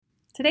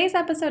Today's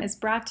episode is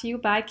brought to you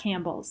by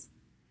Campbell's.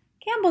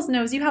 Campbell's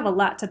knows you have a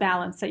lot to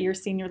balance at your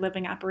senior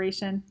living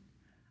operation.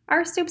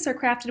 Our soups are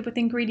crafted with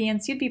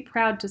ingredients you'd be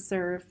proud to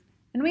serve,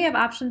 and we have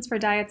options for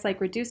diets like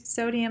reduced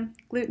sodium,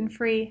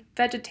 gluten-free,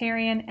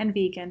 vegetarian, and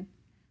vegan.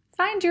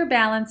 Find your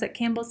balance at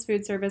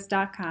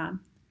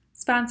campbellsfoodservice.com.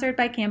 Sponsored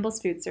by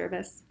Campbell's Food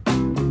Service.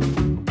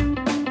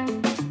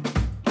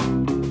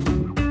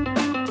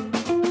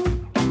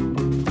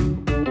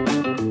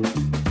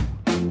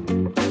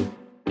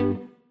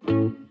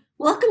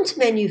 Welcome to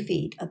Menu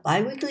Feed, a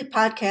bi-weekly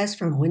podcast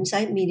from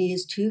Winsight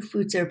Media's two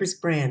food service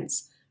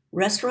brands,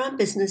 Restaurant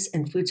Business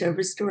and Food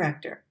Service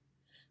Director.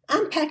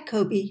 I'm Pat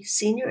Kobe,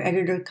 Senior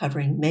Editor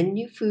covering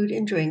menu, food,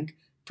 and drink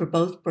for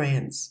both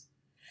brands.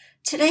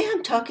 Today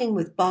I'm talking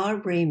with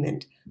Bob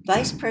Raymond,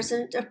 Vice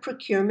President of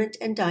Procurement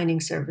and Dining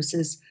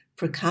Services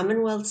for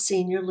Commonwealth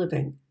Senior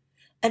Living,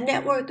 a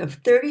network of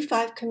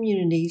 35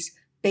 communities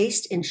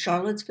based in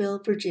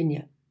Charlottesville,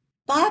 Virginia.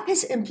 Bob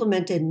has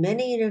implemented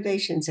many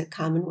innovations at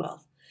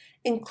Commonwealth,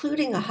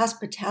 including a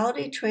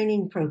hospitality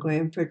training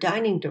program for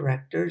dining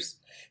directors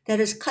that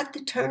has cut the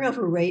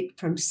turnover rate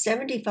from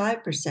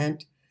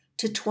 75%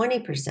 to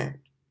 20%,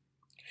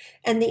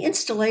 and the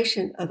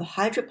installation of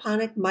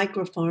hydroponic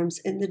microfarms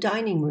in the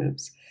dining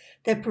rooms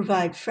that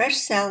provide fresh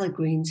salad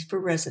greens for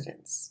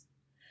residents.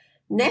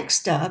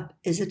 Next up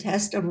is a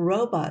test of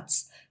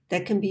robots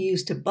that can be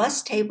used to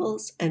bus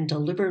tables and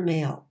deliver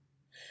mail.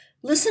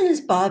 Listen as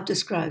Bob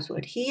describes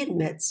what he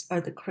admits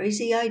are the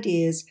crazy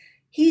ideas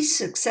he's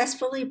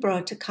successfully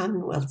brought to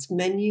Commonwealth's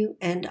menu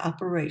and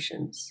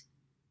operations.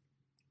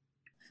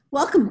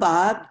 Welcome,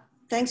 Bob.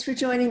 Thanks for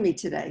joining me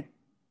today.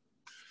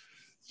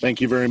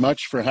 Thank you very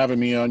much for having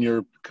me on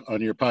your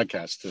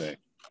podcast today.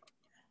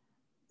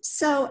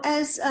 So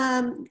as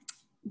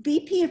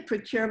VP of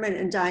Procurement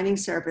and Dining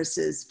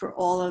Services for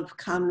all of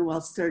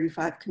Commonwealth's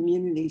 35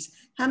 communities,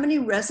 how many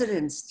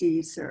residents do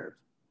you serve?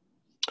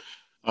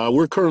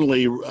 We're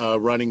currently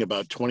running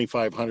about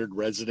 2,500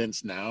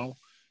 residents now,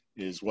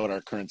 is what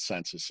our current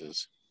census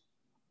is.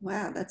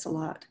 Wow, that's a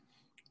lot.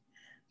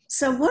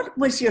 So what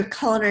was your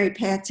culinary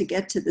path to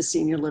get to the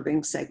senior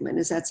living segment?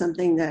 Is that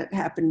something that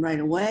happened right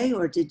away,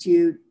 or did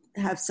you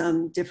have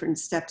some different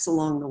steps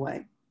along the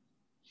way?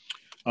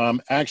 I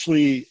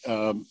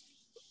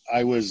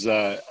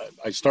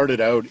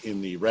started out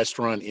in the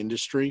restaurant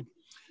industry,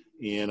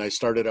 and I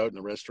started out in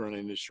the restaurant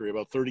industry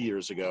about 30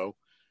 years ago,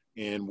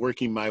 and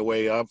working my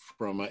way up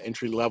from an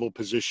entry-level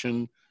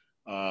position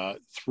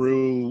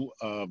through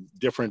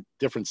different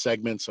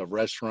segments of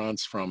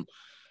restaurants, from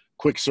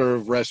quick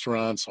serve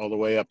restaurants all the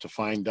way up to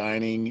fine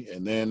dining.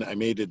 And then I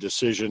made a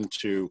decision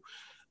to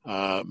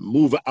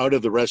move out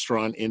of the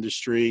restaurant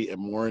industry and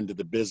more into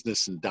the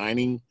business and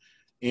dining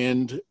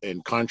and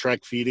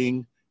contract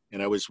feeding.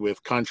 And I was with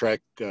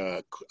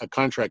a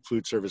contract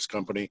food service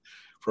company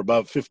for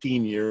about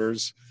 15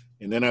 years.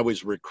 And then I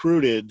was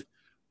recruited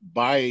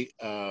by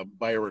a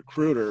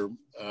recruiter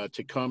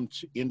to come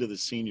into the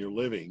senior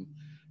living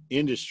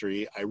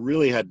industry. I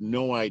really had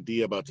no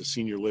idea about the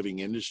senior living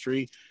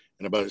industry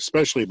and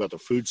especially about the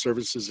food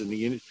services in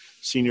the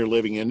senior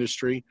living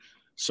industry.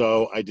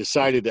 So I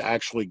decided to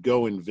actually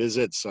go and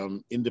visit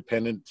some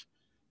independent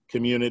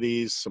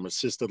communities, some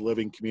assisted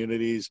living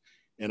communities,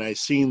 and I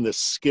seen the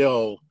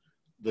skill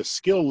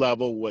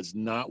level was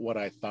not what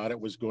I thought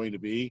it was going to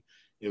be.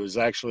 It was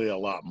actually a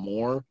lot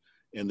more,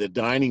 and the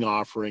dining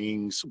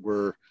offerings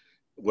were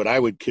what I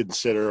would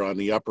consider on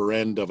the upper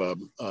end of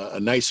a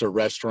nicer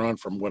restaurant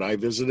from what I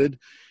visited.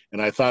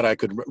 And I thought I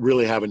could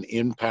really have an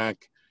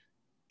impact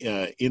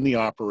in the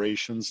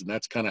operations. And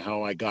that's kind of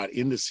how I got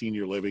into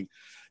senior living.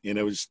 And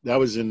that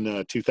was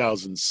in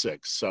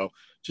 2006. So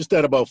just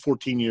at about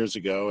 14 years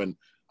ago. And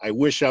I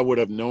wish I would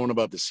have known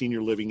about the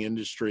senior living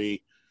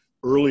industry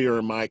earlier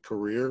in my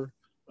career.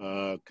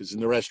 Because in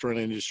the restaurant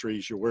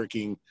industries, you're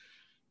working,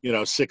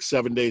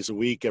 6-7 days a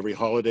week, every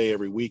holiday,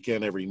 every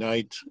weekend, every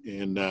night.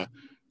 And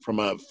from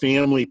a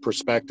family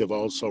perspective,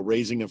 also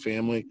raising a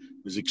family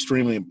was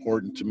extremely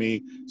important to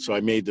me. So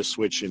I made the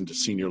switch into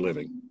senior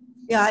living.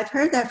 Yeah, I've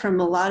heard that from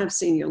a lot of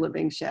senior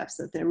living chefs,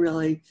 that they're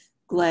really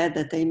glad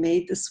that they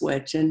made the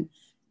switch. And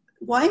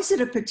why is it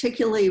a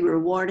particularly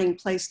rewarding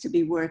place to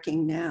be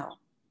working now?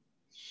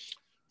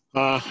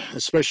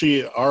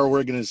 Especially our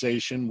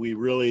organization, we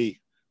really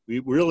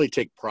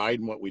take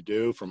pride in what we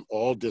do from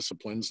all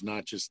disciplines,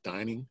 not just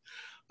dining.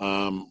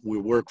 We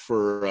work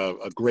for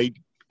a great,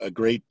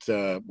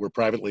 we're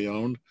privately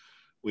owned.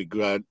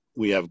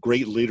 We have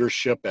great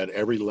leadership at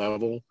every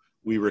level.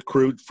 We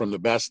recruit from the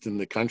best in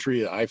the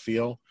country, I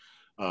feel,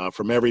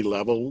 from every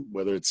level,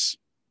 whether it's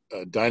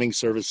dining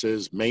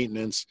services,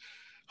 maintenance,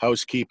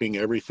 housekeeping,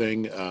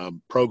 everything,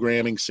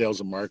 programming, sales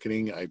and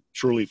marketing. I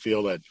truly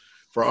feel that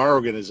for our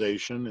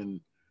organization, and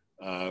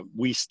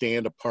we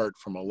stand apart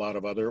from a lot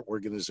of other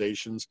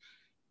organizations.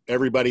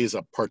 Everybody is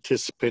a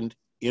participant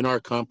in our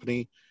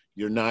company.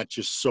 You're not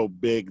just so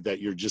big that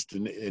you're just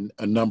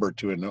a number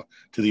to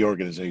the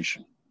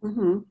organization.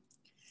 Mm-hmm.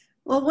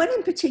 Well, what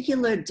in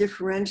particular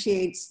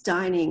differentiates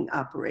dining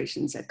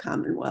operations at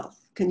Commonwealth?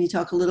 Can you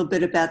talk a little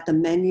bit about the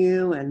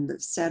menu and the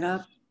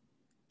setup?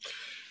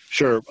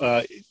 Sure.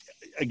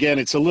 Again,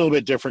 it's a little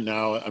bit different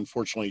now,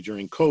 unfortunately,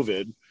 during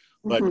COVID,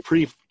 but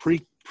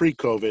Mm-hmm.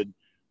 pre-COVID,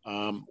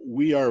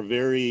 we are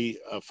very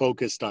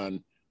focused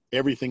on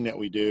everything that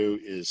we do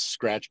is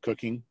scratch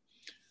cooking.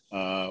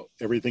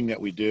 Everything that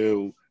we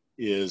do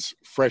is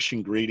fresh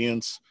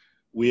ingredients.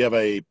 We have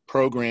a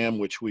program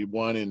which we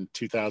won in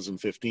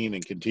 2015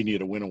 and continue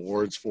to win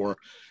awards for.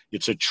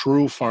 It's a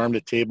true farm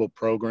to table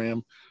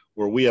program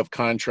where we have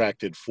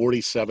contracted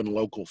 47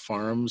 local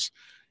farms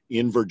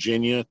in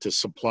Virginia to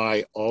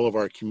supply all of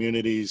our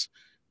communities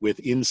with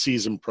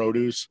in-season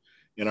produce.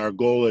 And our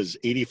goal is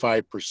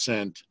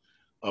 85%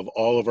 of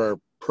all of our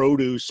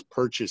produce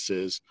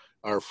purchases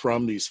are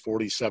from these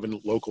 47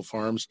 local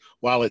farms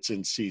while it's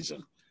in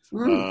season.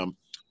 Mm.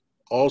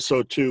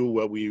 Also, too,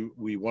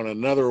 we won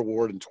another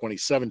award in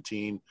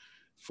 2017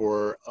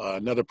 for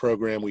another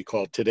program we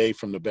call Today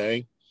from the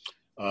Bay.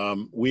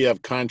 We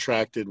have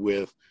contracted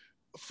with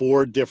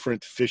 4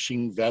 different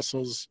fishing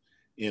vessels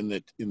in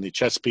the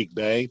Chesapeake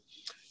Bay,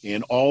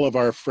 and all of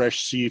our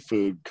fresh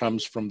seafood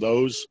comes from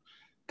those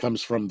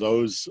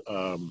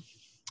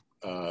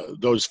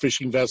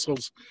fishing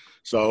vessels.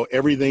 So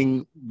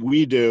everything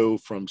we do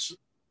from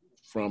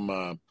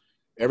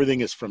everything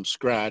is from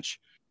scratch.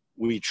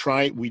 We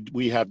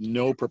have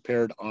no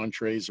prepared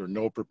entrees or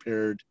no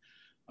prepared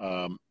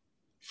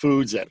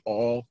foods at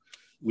all.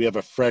 We have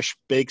a fresh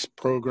bakes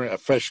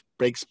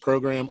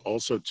program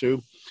also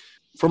too.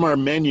 From our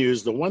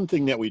menus, the one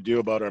thing that we do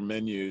about our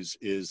menus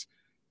is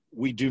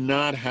we do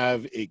not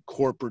have a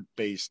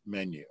corporate-based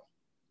menu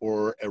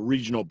or a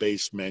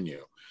regional-based menu.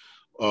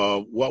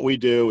 What we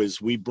do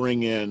is we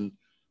bring in,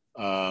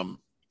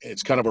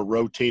 it's kind of a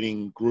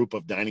rotating group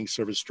of dining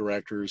service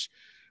directors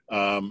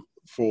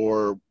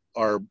for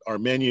our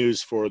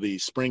menus for the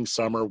spring,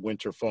 summer,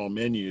 winter, fall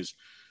menus.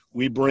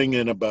 We bring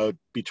in about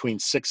between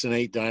 6 and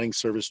 8 dining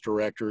service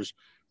directors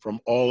from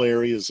all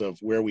areas of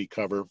where we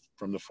cover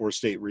from the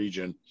 4-state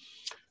region.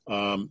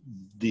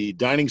 The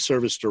dining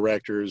service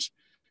directors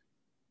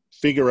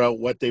figure out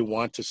what they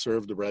want to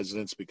serve the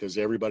residents because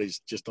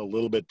everybody's just a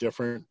little bit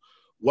different.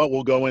 What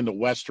will go in the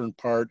western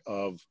part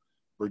of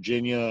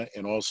Virginia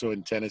and also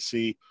in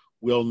Tennessee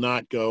will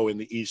not go in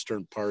the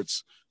eastern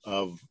parts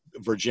of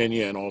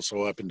Virginia and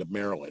also up into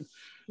Maryland.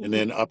 And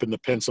then up in the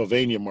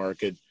Pennsylvania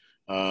market,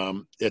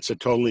 it's a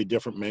totally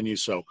different menu.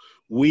 So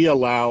we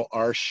allow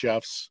our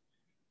chefs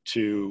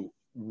to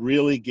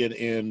really get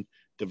in,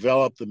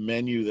 develop the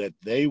menu that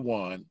they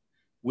want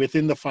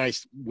within the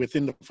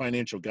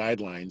financial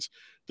guidelines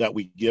that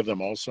we give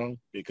them also,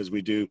 because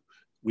we do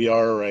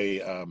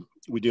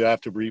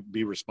have to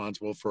be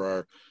responsible for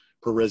our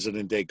per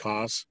resident day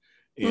costs.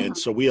 And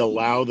so we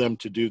allow them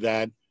to do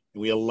that,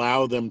 and we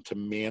allow them to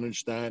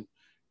manage that.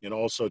 And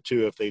also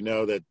too, if they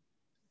know that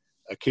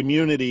a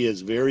community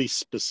is very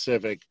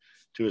specific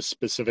to a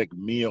specific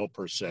meal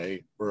per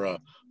se, or a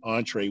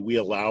entree, we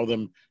allow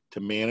them to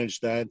manage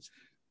that.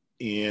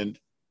 And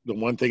the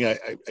one thing I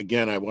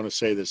want to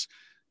say this,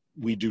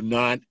 we do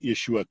not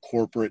issue a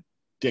corporate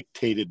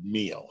dictated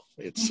meal.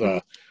 It's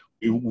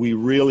we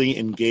really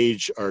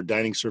engage our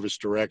dining service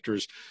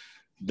directors.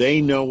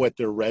 They know what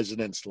their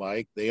residents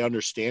like. They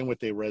understand what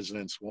their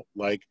residents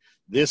like.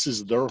 This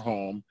is their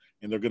home,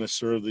 and they're going to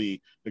serve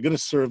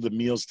the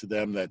meals to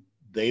them that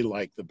they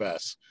like the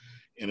best.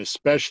 And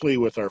especially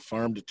with our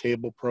farm to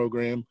table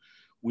program,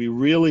 we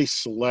really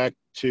select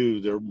too.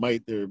 There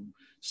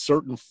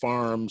certain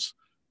farms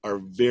are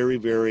very,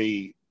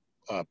 very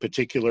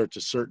particular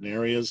to certain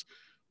areas.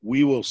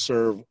 We will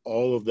serve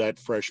all of that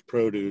fresh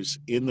produce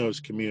in those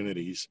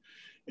communities.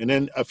 And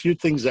then a few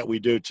things that we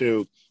do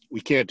too,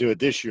 we can't do it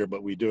this year,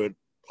 but we do it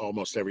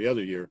almost every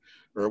other year,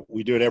 or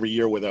we do it every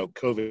year without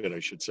COVID, I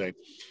should say,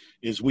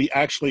 is we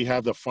actually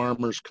have the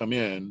farmers come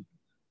in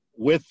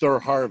with their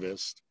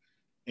harvest,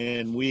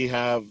 and we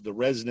have the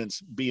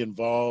residents be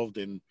involved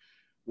in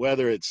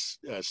whether it's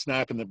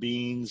snapping the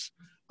beans,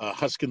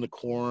 husking the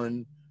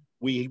corn.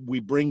 We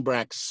bring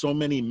back so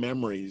many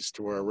memories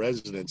to our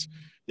residents.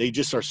 They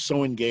just are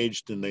so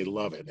engaged and they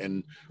love it.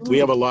 And we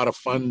have a lot of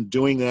fun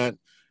doing that.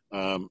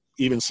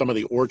 Even some of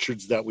the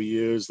orchards that we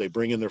use, they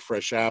bring in their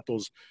fresh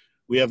apples.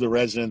 We have the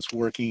residents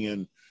working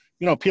and,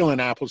 peeling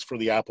apples for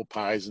the apple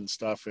pies and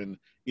stuff. And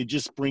it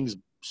just brings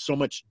so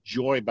much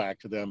joy back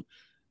to them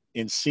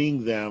in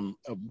seeing them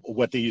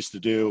what they used to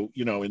do,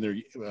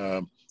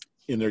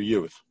 in their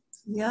youth.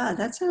 Yeah,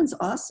 that sounds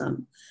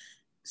awesome.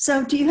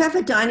 So do you have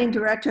a dining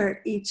director at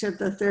each of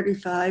the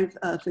 35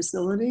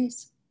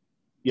 facilities?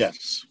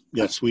 Yes.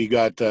 We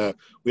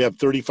have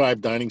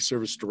 35 dining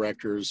service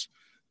directors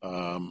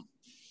in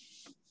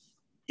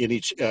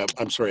each,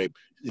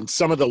 in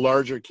some of the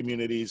larger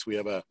communities, we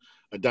have a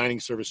dining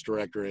service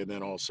director and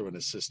then also an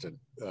assistant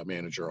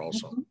manager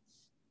also.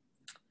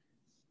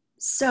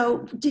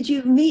 So did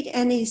you meet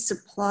any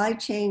supply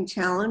chain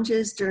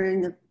challenges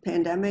during the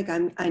pandemic?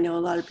 I know a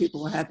lot of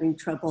people were having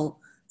trouble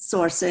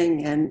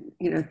sourcing and,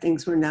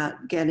 things were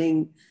not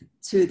getting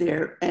to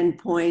their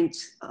endpoint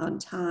on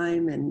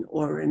time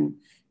or in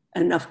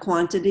enough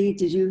quantity.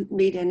 Did you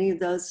meet any of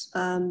those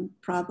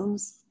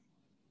problems?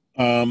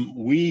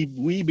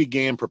 We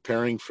began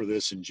preparing for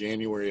this in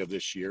January of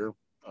this year.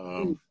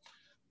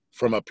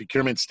 From a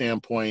procurement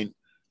standpoint,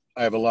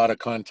 I have a lot of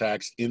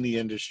contacts in the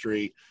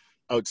industry,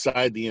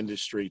 outside the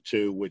industry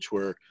too,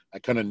 I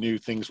kind of knew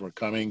things were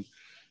coming.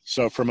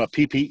 So from a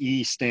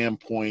PPE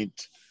standpoint,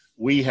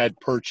 we had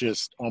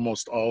purchased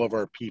almost all of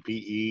our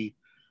PPE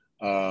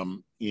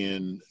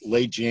in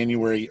late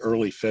January,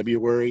 early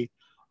February.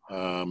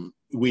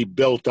 We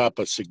built up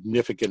a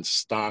significant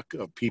stock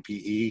of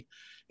PPE,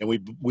 and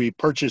we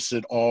purchased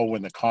it all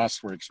when the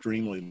costs were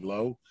extremely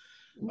low.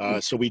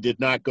 So we did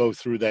not go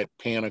through that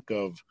panic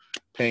of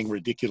paying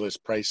ridiculous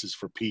prices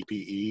for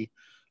PPE.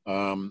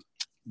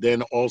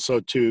 Then also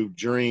too,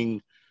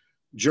 during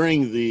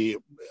the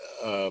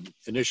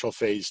initial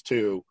phase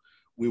 2,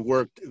 we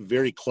worked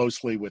very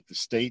closely with the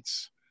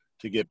states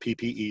to get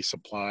PPE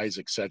supplies,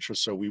 et cetera.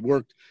 So we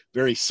worked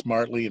very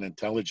smartly and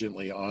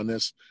intelligently on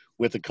this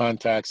with the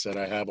contacts that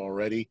I have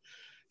already.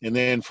 And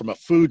then from a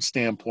food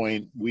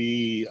standpoint,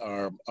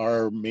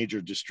 our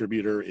major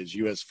distributor is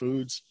US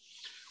Foods.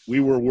 We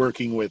were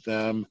working with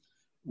them.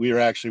 We are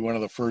actually one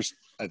of the first,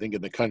 I think,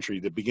 in the country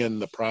to begin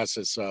the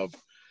process of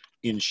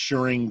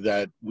ensuring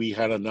that we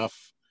had enough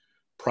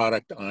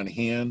product on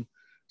hand.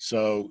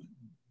 So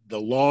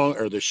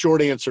the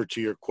short answer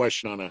to your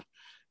question, Anna,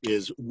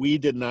 is we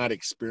did not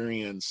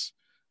experience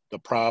the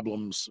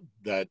problems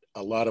that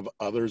a lot of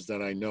others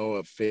that I know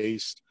have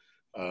faced,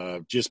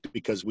 just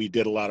because we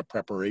did a lot of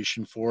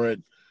preparation for it.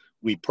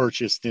 We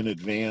purchased in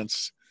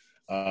advance.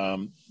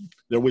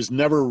 There was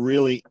never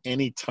really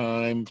any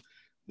time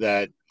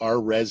that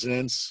our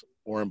residents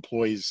or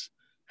employees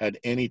had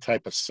any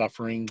type of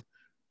suffering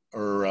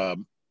or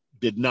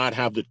did not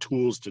have the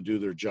tools to do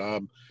their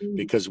job,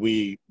 because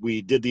we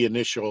did the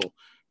initial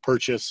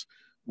purchase.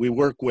 We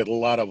work with a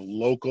lot of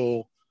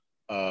local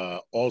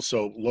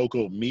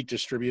meat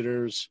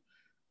distributors,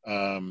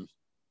 and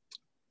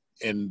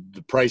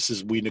the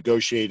prices we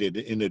negotiated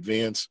in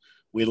advance.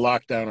 We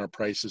locked down our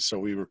prices, so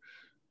we were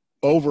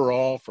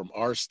overall, from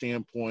our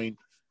standpoint,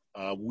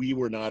 we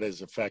were not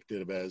as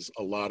effective as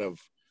a lot of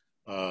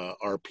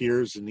our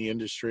peers in the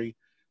industry.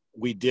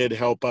 We did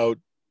help out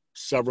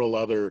several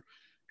other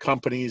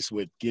companies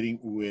with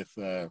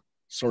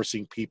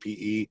sourcing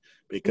PPE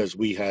because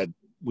we had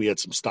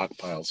some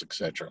stockpiles, et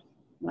cetera.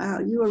 Wow,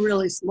 you were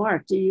really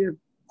smart. Do you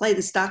play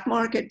the stock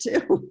market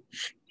too?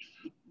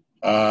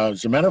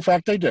 As a matter of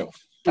fact, I do.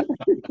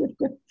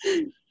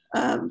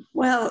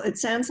 Well, it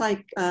sounds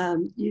like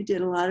you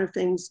did a lot of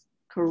things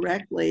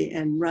correctly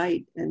and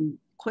right and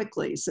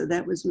quickly. So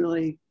that's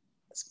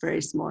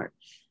very smart.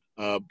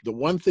 The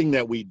one thing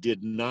that we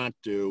did not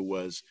do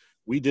was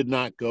we did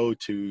not go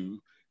to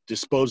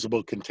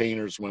disposable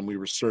containers when we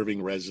were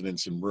serving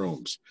residents in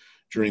rooms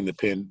during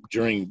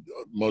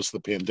most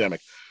of the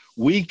pandemic.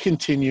 We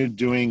continued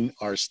doing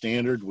our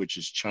standard, which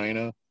is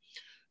China,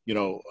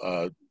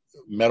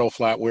 metal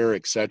flatware,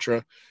 et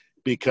cetera,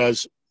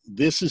 because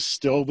this is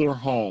still their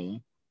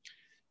home.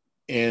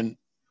 And,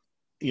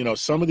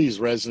 some of these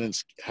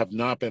residents have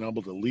not been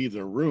able to leave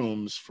their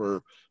rooms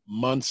for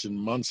months and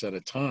months at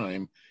a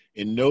time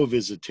and no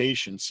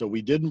visitation. So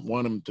we didn't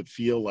want them to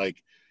feel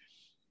like,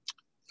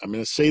 I'm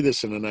going to say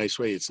this in a nice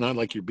way, it's not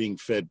like you're being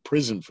fed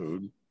prison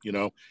food,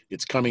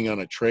 it's coming on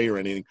a tray or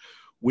anything.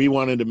 We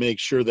wanted to make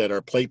sure that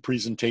our plate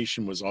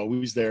presentation was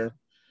always there.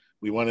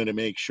 We wanted to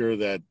make sure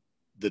that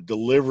the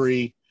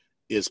delivery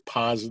is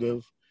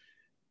positive,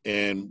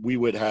 and we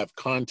would have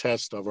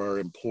contests of our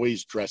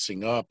employees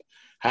dressing up,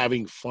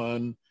 having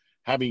fun,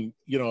 when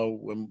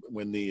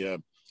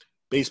the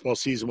baseball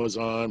season was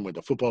on, when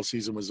the football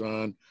season was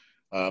on,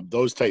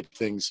 those type of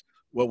things.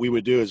 What we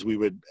would do is we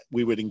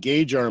would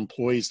engage our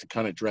employees to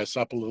kind of dress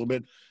up a little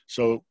bit,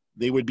 so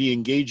they would be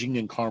engaging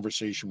in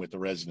conversation with the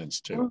residents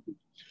too.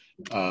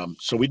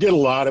 So we did a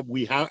lot of,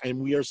 we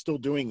are still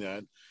doing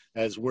that,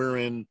 as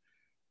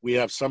we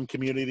have some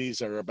communities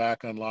that are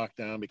back on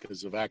lockdown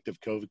because of active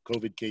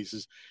COVID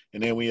cases.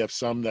 And then we have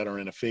some that are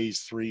in a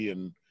phase 3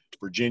 in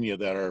Virginia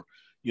that are,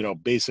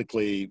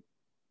 basically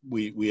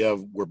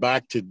we're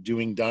back to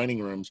doing dining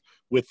rooms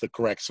with the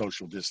correct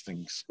social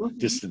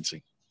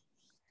distancing.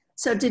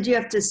 So did you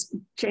have to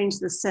change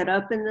the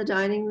setup in the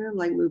dining room,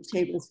 like move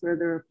tables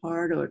further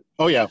apart, or?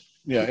 Oh yeah.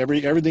 Yeah.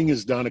 Everything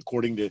is done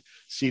according to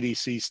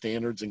CDC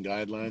standards and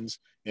guidelines,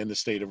 and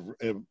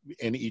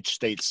and each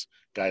state's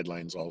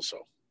guidelines also.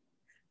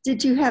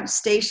 Did you have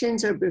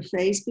stations or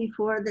buffets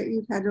before that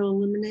you've had to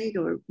eliminate,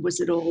 or was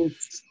it all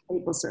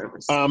table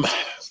service?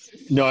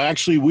 No,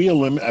 actually we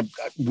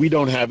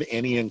don't have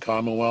any in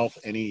Commonwealth,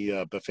 any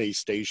buffet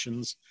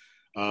stations.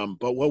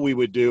 But what we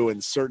would do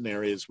in certain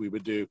areas, we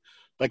would do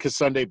like a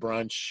Sunday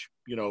brunch,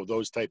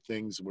 those type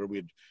things where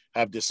we'd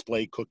have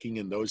display cooking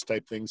and those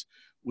type things.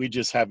 We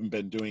just haven't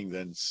been doing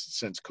them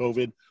since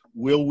COVID.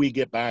 Will we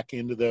get back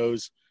into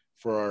those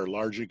for our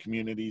larger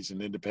communities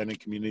and independent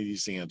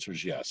communities? The answer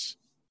is yes.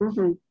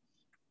 Mm-hmm.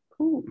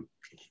 Cool.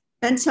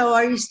 And so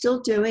are you still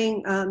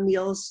doing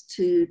meals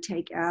to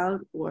take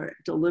out or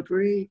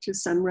delivery to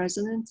some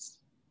residents?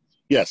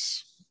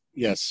 Yes.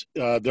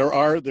 There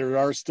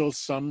are still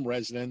some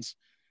residents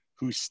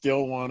who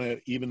still want to,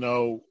 even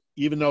though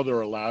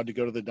they're allowed to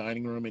go to the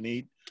dining room and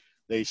eat,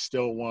 they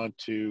still want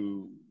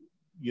to,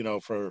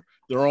 for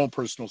their own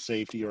personal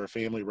safety or a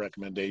family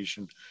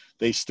recommendation,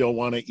 they still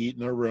want to eat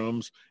in their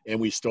rooms, and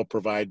we still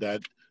provide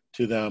that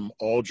to them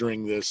all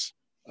during this.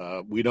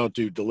 We don't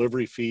do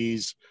delivery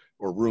fees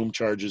or room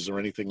charges or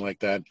anything like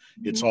that.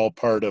 It's all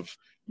part of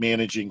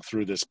managing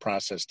through this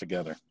process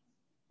together.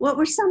 What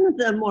were some of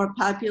the more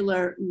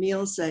popular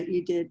meals that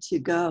you did to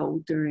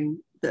go during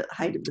the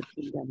height of the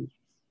pandemic?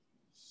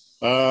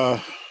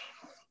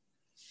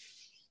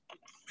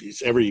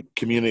 Every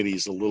community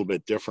is a little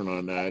bit different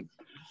on that.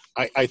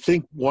 I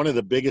think one of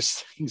the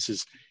biggest things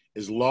is,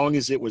 as long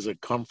as it was a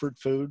comfort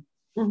food,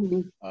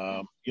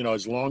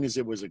 as long as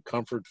it was a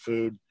comfort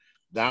food,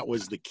 that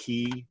was the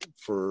key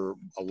for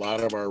a lot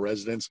of our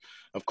residents.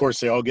 Of course,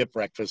 they all get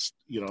breakfast,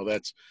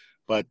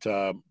 but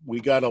we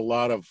got a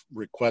lot of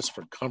requests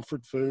for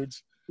comfort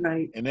foods.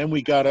 Right. And then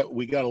we got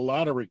a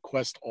lot of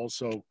requests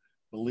also,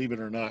 believe it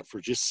or not,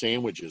 for just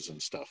sandwiches and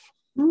stuff.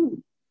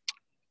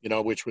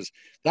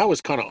 That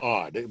was kind of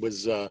odd. It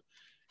was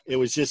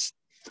just,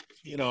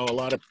 a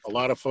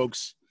lot of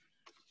folks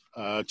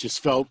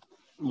just felt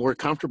more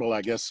comfortable,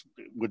 I guess,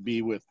 would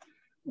be with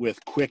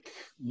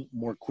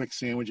more quick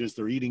sandwiches.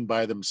 They're eating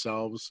by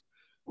themselves.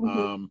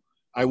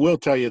 I will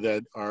tell you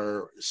that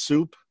our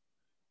soup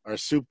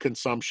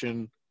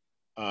consumption,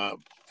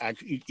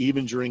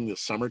 even during the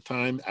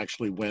summertime,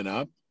 actually went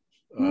up,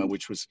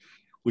 which was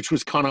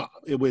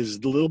it was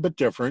a little bit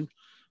different,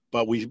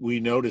 but we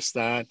noticed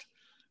that.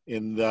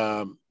 And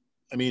I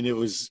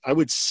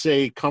would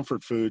say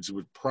comfort foods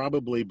would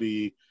probably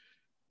be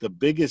the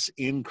biggest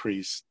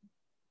increase.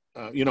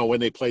 When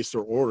they place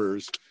their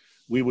orders,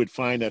 we would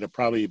find that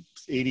probably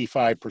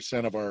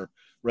 85% of our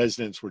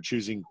residents were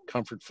choosing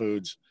comfort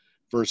foods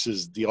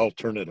versus the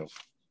alternative.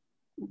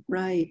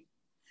 Right.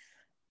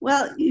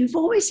 Well, you've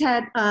always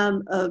had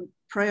a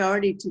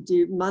priority to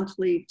do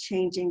monthly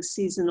changing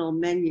seasonal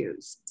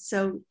menus.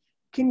 So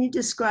can you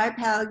describe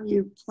how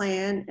you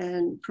plan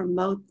and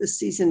promote the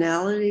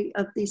seasonality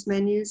of these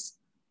menus?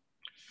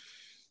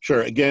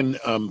 Sure. Again,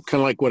 kind of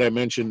like what I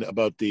mentioned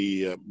about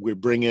we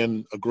bring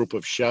in a group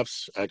of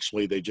chefs.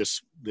 Actually,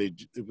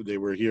 they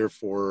were here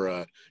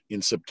for in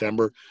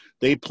September.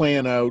 They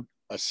plan out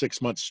a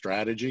 6-month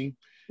strategy.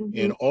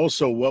 And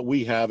also what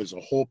we have is a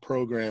whole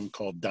program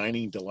called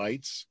Dining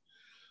Delights.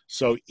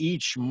 So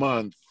each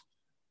month,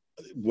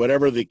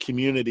 whatever the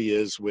community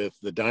is with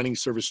the dining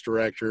service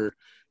director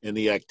and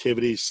the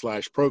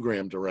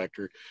activities/program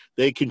director,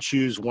 they can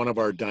choose one of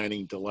our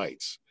Dining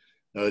Delights.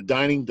 Now, the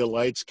Dining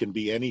Delights can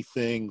be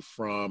anything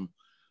from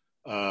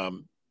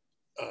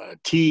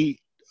tea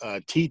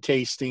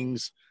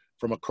tastings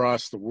from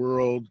across the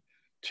world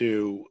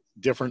to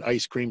different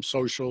ice cream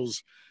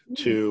socials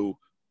to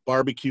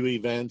barbecue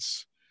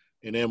events.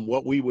 And then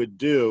what we would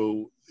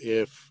do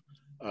if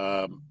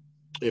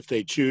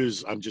they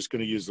choose, I'm just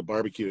going to use the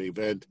barbecue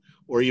event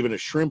or even a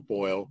shrimp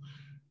boil,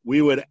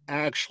 we would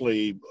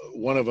actually,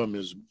 one of them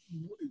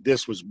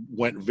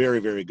went very,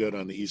 very good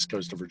on the East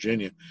Coast of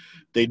Virginia.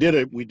 We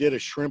did a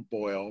shrimp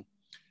boil,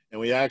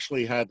 and we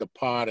actually had the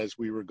pot as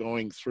we were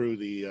going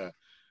through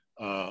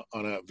on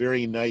a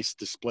very nice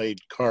displayed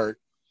cart,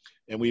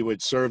 and we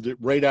would serve it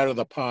right out of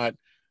the pot,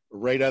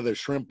 right out of the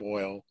shrimp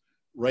boil,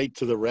 right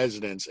to the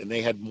residents, and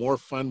they had more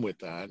fun with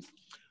that.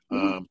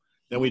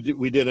 Then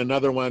we did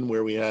another one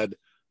where we had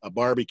a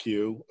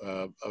barbecue,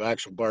 an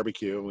actual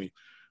barbecue, and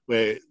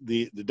where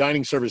the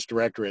dining service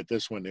director at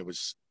this one, it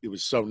was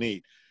so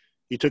neat.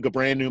 He took a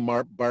brand new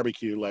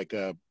barbecue, like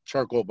a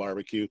charcoal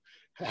barbecue,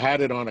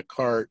 had it on a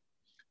cart,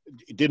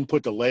 didn't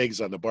put the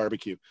legs on the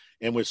barbecue,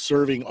 and was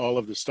serving all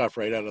of the stuff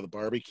right out of the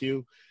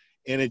barbecue.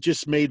 And it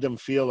just made them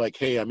feel like,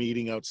 hey, I'm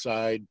eating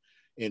outside,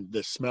 and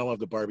the smell of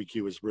the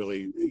barbecue is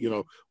really,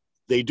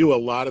 they do a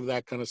lot of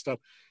that kind of stuff.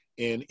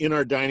 And in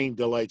our Dining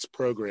Delights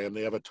program,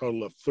 they have a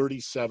total of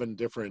 37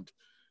 different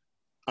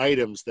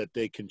items that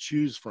they can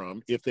choose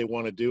from if they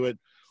want to do it.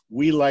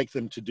 We like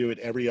them to do it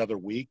every other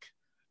week,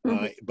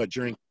 but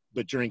during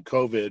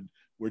COVID,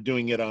 we're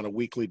doing it on a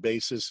weekly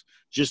basis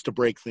just to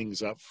break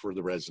things up for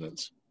the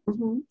residents.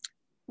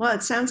 Well,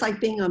 it sounds like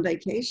being on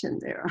vacation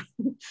there.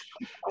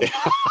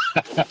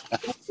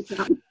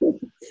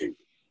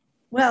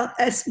 Well,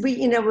 as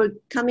we're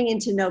coming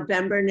into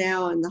November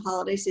now and the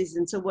holiday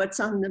season. So what's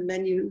on the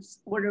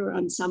menus? What are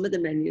on some of the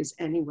menus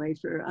anyway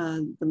for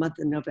the month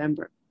of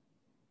November?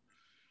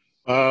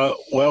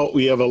 Well,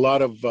 we have a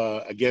lot of,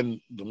 again,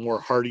 the more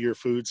heartier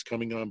foods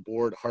coming on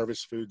board.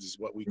 Harvest foods is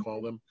what we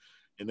call them.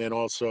 And then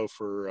also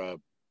for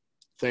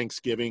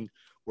Thanksgiving,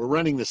 we're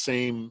running the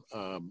same,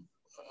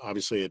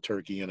 obviously a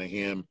turkey and a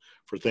ham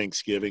for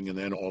Thanksgiving, and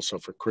then also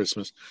for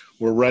Christmas.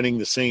 We're running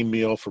the same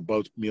meal for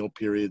both meal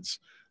periods,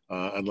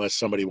 unless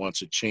somebody wants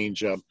to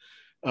change up.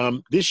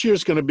 This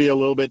year's going to be a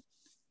little bit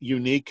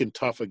unique and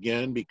tough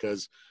again,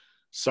 because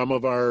some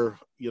of our,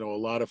 a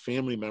lot of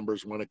family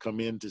members want to come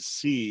in to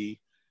see,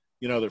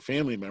 their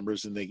family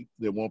members, and they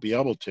won't be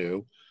able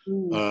to,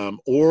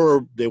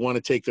 or they want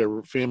to take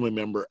their family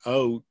member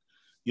out,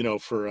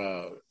 for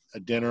a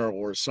dinner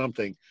or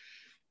something.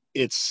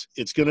 it's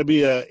going to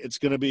be a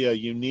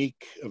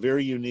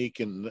very unique,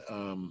 and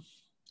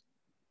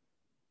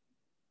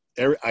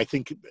I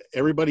think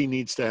everybody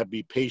needs to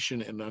be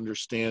patient and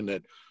understand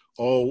that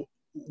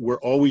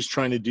we're always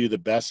trying to do the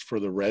best for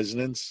the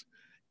residents.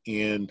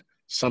 And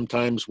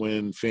sometimes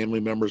when family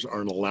members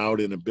aren't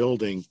allowed in a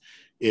building,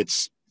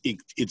 it's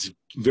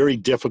very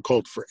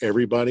difficult for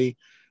everybody.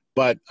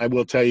 But I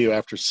will tell you,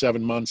 after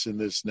 7 months in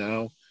this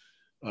now,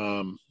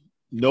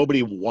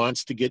 nobody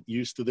wants to get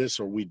used to this,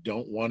 or we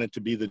don't want it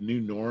to be the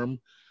new norm.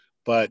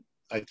 But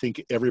I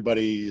think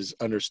everybody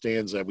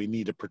understands that we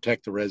need to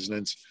protect the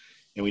residents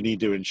and we need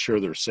to ensure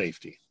their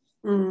safety.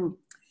 Mm.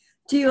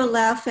 Do you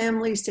allow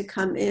families to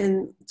come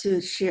in to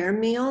share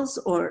meals,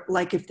 or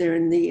like if they're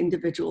in the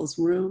individual's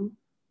room?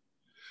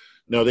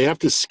 No, they have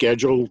to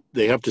schedule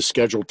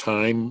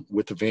time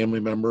with the family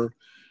member,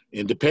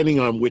 and depending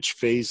on which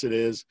phase it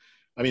is,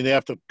 I mean, they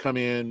have to come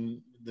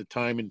in, the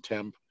time and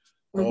temp,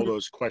 all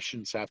those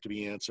questions have to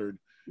be answered.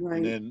 Right.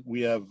 And then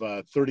we have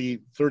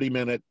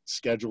 30-minute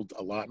scheduled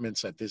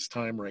allotments at this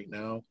time right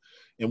now.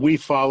 And we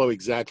follow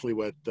exactly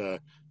what the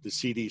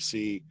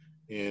CDC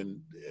and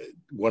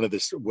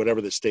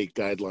whatever the state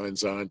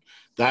guidelines on.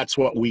 That's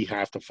what we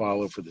have to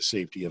follow for the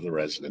safety of the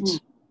residents.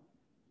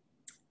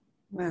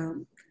 Wow.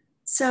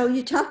 So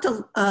you talked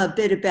a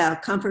bit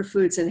about comfort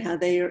foods and how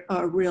they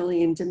are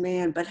really in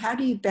demand, but how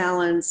do you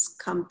balance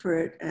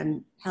comfort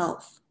and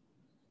health?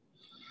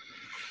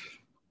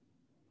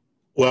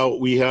 Well,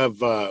 we have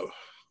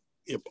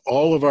if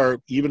all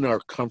of even our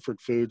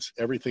comfort foods,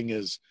 everything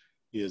is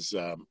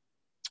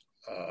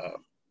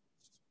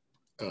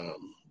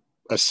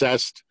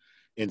assessed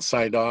and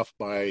signed off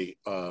by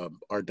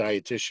our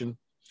dietitian.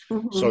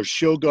 So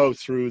she'll go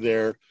through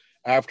there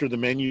after the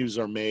menus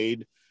are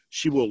made.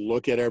 She will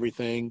look at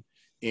everything,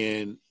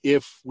 and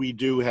if we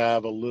do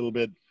have a little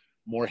bit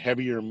more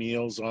heavier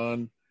meals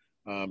on,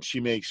 she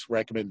makes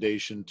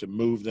recommendation to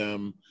move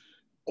them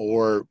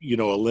or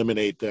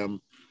eliminate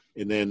them.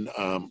 And then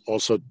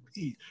also,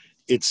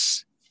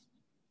 it's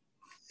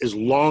as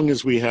long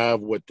as we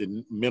have what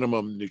the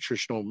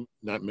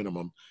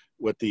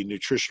what the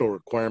nutritional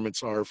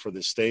requirements are for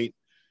the state.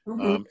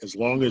 As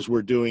long as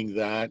we're doing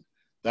that,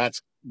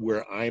 that's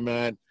where I'm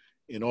at.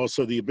 And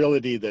also the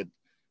ability that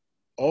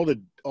all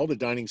the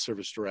dining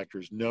service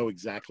directors know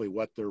exactly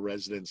what their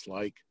residents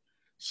like.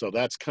 So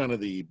that's kind of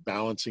the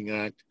balancing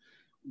act.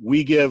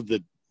 We give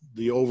the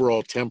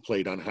overall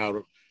template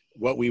on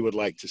what we would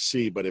like to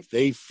see, but if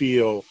they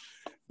feel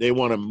they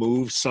want to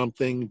move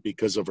something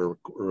because of a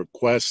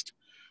request,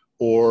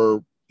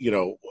 or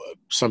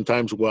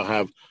sometimes we'll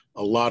have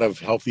a lot of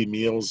healthy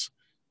meals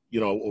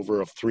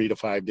over a 3 to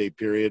 5 day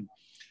period.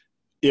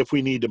 If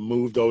we need to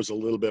move those a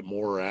little bit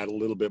more or add a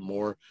little bit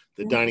more,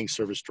 the dining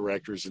service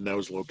directors in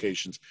those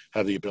locations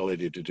have the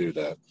ability to do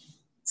that.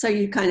 So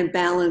you kind of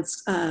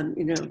balance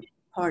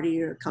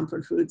party or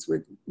comfort foods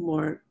with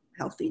more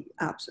healthy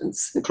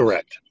options.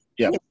 Correct.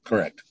 Yeah,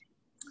 correct.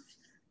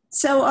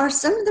 So are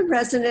some of the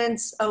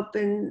residents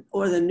open,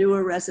 or the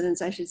newer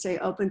residents, I should say,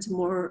 open to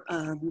more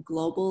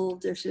global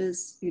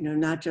dishes,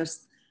 not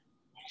just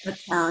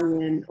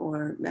Italian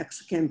or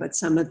Mexican, but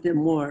some of the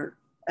more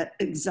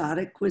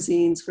exotic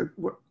cuisines, for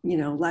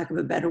lack of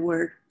a better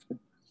word?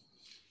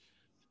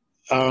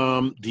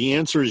 The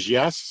answer is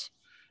yes.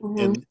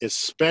 And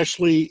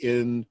especially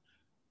in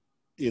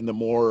the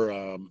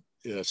more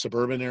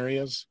suburban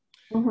areas.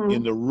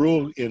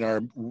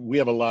 We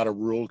have a lot of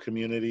rural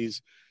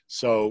communities,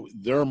 so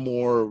they're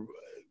more,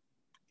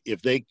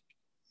 if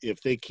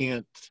they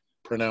can't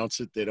pronounce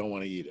it, they don't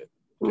want to eat it.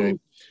 Okay.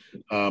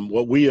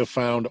 What we have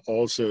found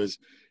also is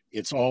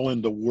it's all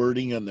in the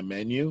wording on the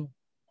menu,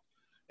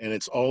 and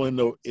it's all in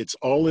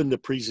the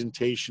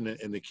presentation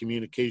and the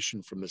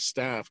communication from the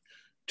staff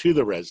to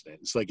the resident.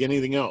 It's like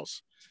anything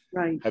else.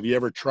 Right. Have you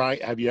ever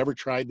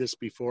tried this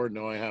before?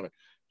 No, I haven't.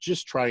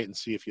 Just try it and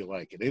see if you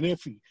like it. And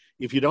if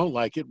you don't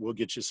like it, we'll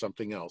get you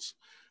something else.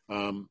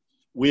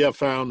 We have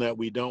found that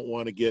we don't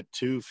want to get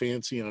too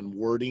fancy on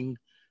wording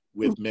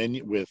with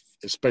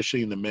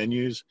especially in the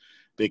menus,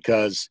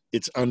 because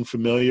it's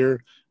unfamiliar,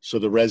 so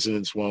the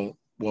residents won't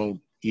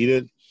eat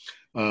it.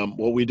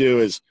 What we do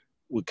is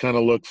we kind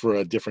of look for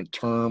a different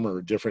term or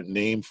a different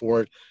name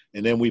for it,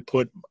 and then we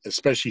put,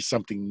 especially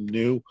something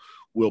new,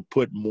 we'll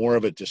put more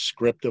of a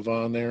descriptive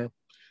on there.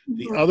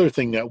 The other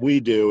thing that we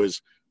do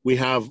is we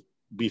have,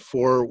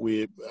 before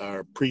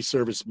our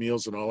pre-service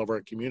meals in all of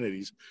our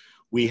communities,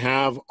 we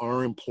have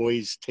our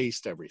employees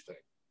taste everything.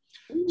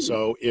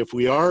 So if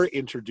we are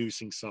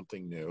introducing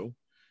something new,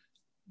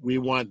 we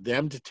want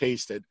them to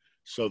taste it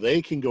so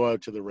they can go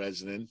out to the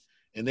resident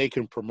and they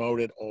can promote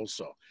it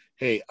also.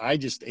 Hey, I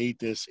just ate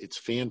this. It's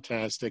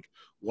fantastic.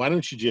 Why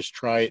don't you just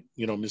try it,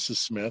 Mrs.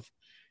 Smith?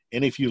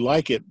 And if you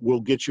like it, we'll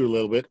get you a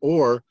little bit.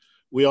 Or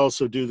we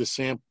also do the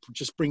sample,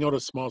 just bring out a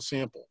small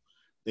sample.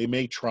 They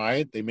may try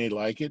it, they may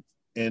like it,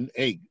 and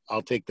hey,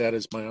 I'll take that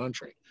as my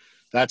entree.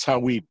 That's how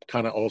we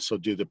kind of also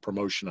do the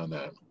promotion on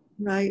that.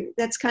 Right.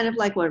 That's kind of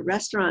like what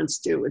restaurants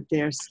do with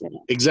their staff.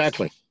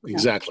 Exactly.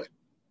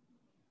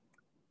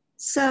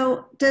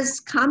 So does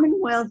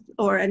Commonwealth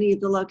or any of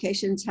the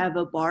locations have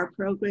a bar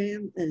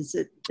program? Is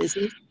it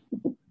business?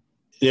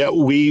 Yeah,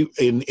 we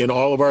in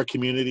all of our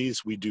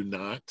communities we do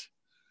not.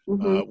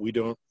 Mm-hmm. We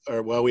don't.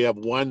 Or well, we have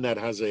one that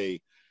has a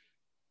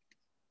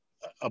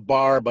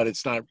bar, but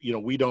it's not. You know,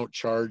 we don't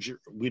charge.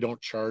 We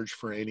don't charge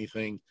for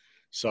anything.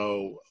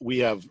 So we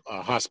have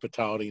a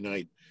hospitality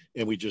night,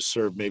 and we just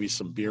serve maybe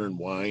some beer and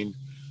wine.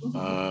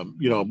 Mm-hmm.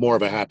 You know, more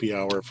of a happy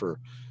hour for,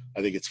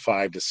 I think it's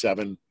 5 to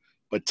 7.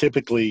 But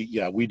typically,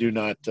 yeah, we do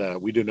not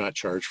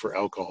charge for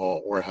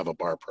alcohol or have a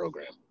bar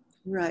program.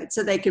 Right.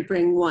 So they could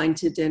bring wine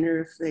to dinner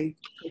if they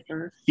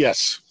prefer.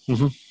 Yes.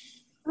 Mm-hmm.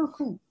 Oh,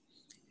 cool.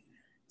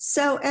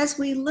 So as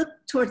we look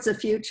towards the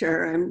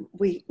future, and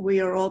we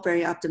are all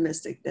very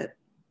optimistic that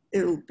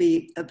it'll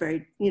be a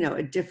very,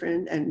 a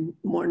different and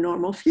more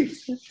normal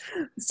future.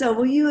 So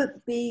will you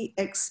be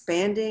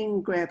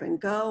expanding grab and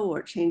go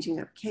or changing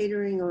up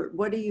catering, or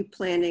what are you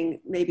planning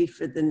maybe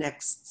for the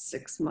next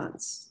 6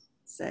 months,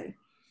 say?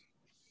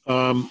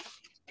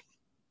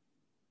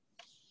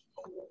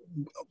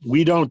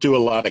 We don't do a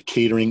lot of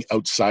catering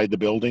outside the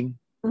building.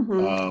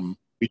 Mm-hmm.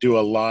 We do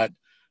a lot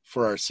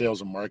for our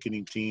sales and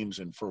marketing teams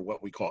and for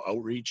what we call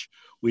outreach.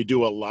 We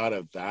do a lot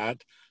of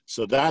that.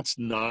 So that's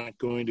not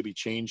going to be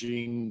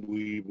changing.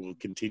 We will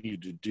continue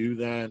to do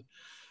that.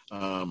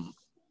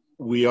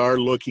 We are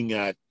looking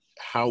at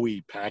how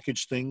we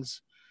package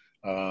things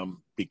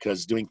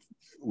because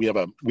we have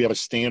a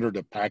standard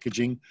of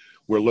packaging.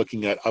 We're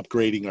looking at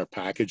upgrading our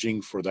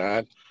packaging for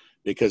that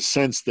because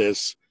since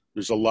there's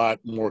a lot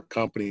more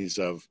companies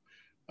have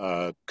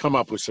come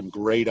up with some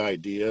great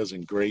ideas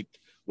and great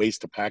ways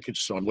to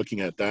package. So I'm looking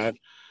at that.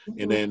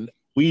 Mm-hmm. And then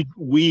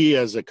we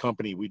as a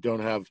company, we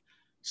don't have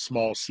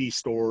small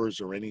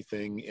C-stores or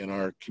anything in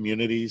our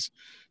communities.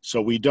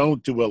 So we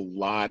don't do a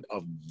lot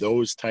of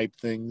those type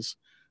things.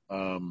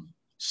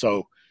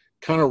 So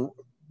kind of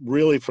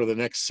really for the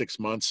next 6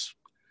 months,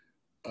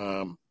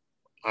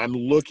 I'm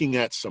looking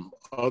at some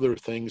other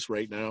things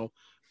right now,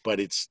 but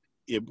it's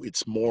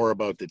more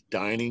about the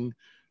dining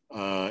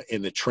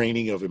and the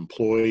training of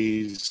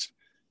employees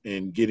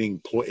and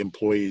getting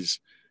employees,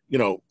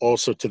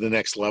 also to the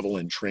next level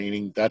in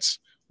training. That's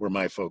where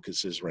my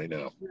focus is right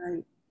now.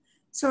 Right.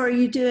 So are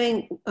you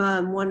doing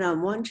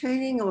one-on-one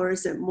training, or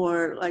is it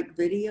more like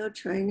video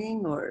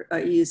training, or are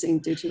you using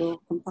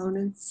digital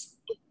components?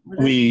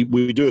 We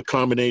do a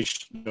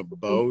combination of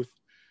both,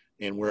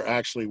 and we're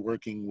actually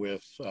working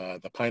with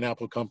the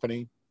Pineapple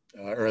Company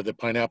or the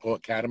Pineapple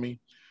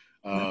Academy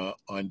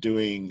on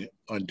doing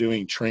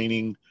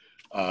training,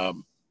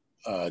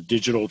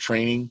 digital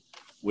training,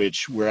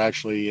 which we're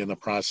actually in the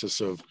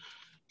process of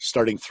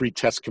starting 3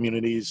 test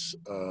communities.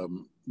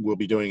 We'll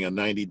be doing a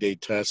 90-day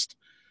test.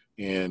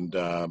 And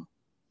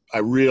I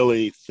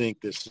really think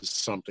this is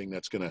something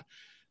that's going to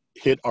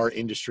hit our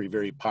industry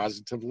very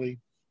positively.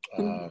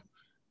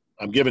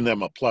 I'm giving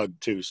them a plug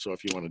too, so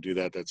if you want to do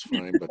that, that's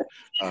fine. But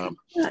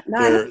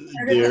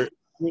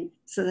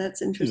so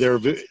that's interesting.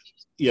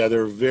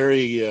 They're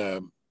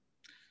very.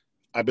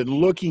 I've been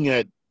looking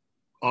at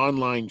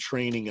online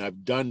training.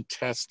 I've done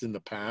tests in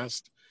the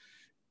past,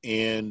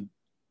 and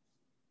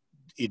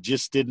it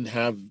just didn't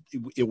have.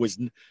 It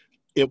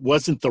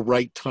wasn't the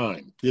right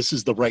time. This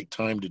is the right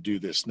time to do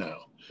this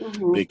now,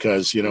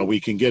 because we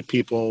can get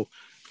people.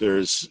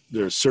 There's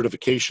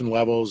certification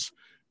levels,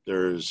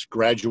 there's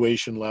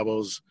graduation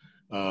levels.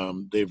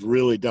 They've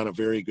really done a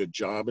very good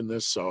job in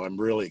this, so I'm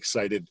really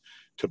excited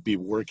to be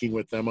working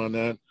with them on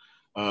that.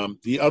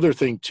 The other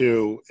thing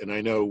too, and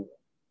I know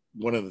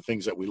one of the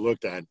things that we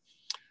looked at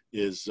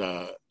is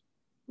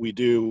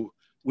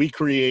we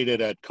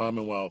created at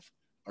Commonwealth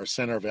our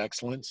Center of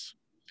Excellence.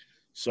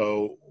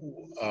 So,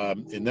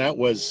 and that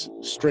was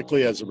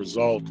strictly as a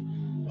result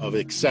of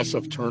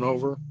excessive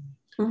turnover.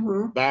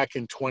 Back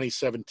in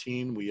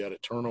 2017, we had a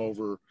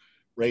turnover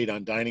rate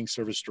on dining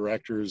service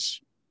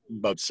directors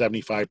about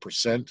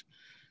 75%.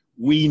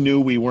 We knew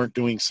we weren't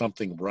doing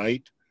something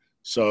right.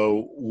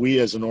 So we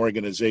as an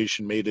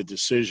organization made a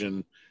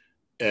decision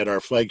at our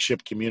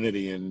flagship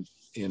community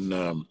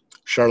in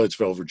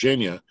Charlottesville,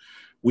 Virginia.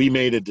 We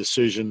made a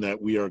decision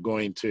that we are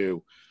going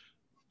to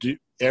do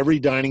every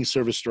dining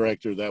service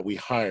director that we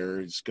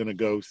hire is going to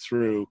go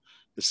through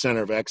the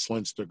Center of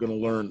Excellence. They're going to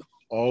learn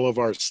all of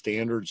our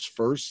standards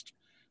first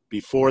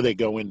before they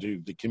go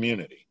into the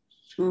community.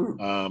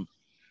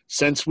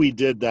 Since we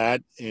did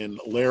that, and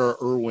Lara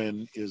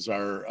Irwin is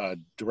our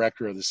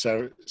director of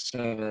the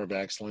Center of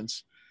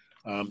Excellence.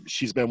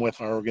 She's been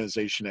with our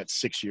organization at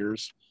 6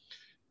 years.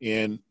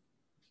 And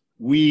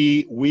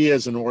we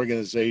as an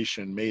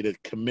organization made a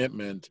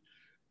commitment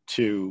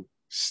to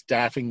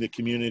staffing the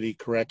community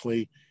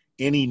correctly.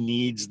 Any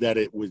needs that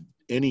it would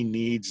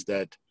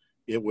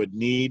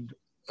need,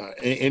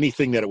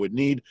 anything that it would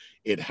need,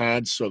 it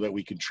had, so that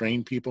we could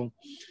train people.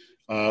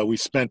 We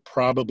spent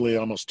probably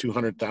almost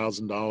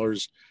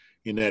 $200,000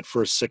 in that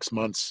first 6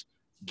 months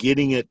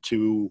getting it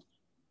to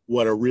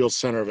what a real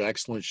Center of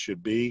Excellence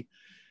should be.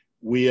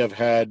 We have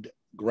had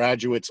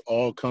graduates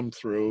all come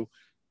through.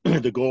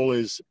 The goal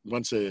is,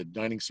 once a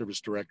dining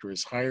service director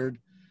is hired,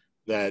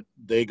 that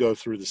they go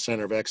through the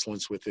Center of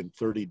Excellence within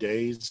 30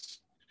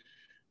 days.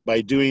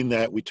 By doing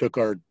that, we took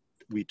our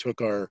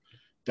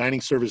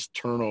dining service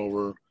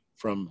turnover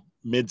from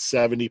mid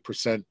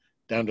 70%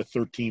 down to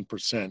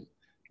 13%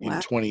 in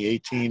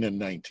 2018 and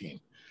 19.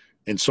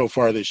 And so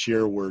far this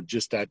year, we're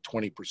just at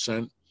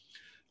 20%.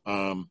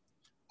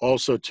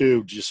 Also,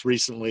 too, just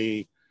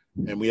recently,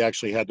 and we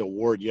actually had the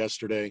award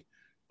yesterday,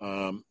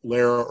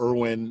 Lara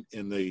Irwin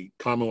in the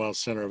Commonwealth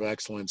Center of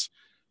Excellence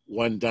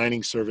won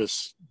Dining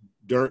Service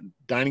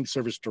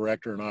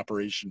Director and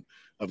Operation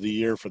of the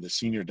Year for the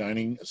Senior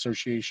Dining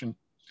Association.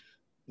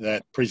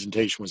 That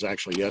presentation was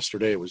actually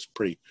yesterday. It was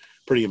pretty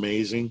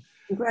amazing.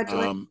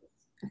 Congratulations.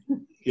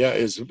 Yeah,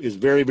 is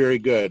very, very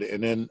good.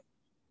 And then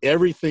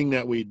everything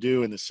that we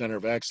do in the Center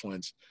of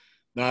Excellence,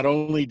 not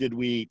only did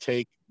we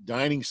take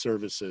dining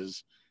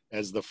services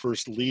as the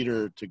first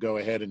leader to go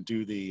ahead and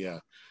do the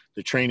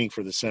training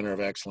for the Center of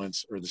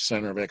Excellence, or the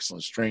Center of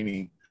Excellence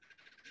training,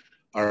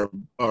 our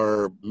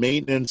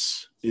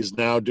maintenance is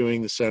now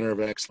doing the Center of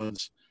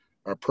Excellence,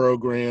 our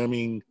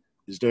programming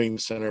is doing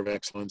the Center of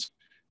Excellence,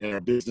 and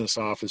our business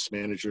office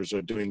managers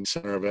are doing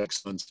Center of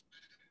Excellence.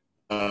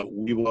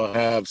 We will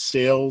have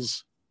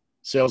sales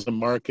and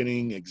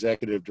marketing,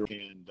 executive,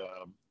 and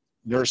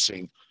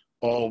nursing.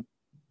 All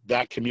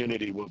that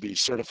community will be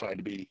certified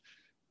to be.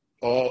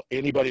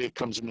 Anybody that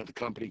comes into the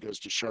company goes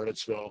to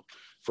Charlottesville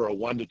for a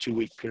 1 to 2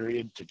 week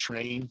period to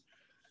train.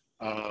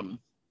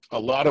 A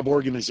lot of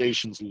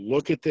organizations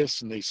look at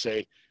this and they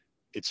say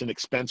it's an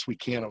expense we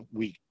can't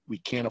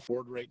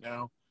afford right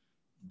now,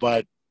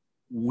 but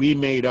we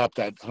made up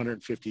that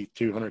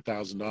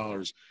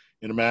 $150,000-$200,000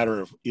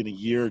 in a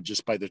year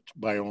just by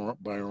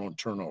our own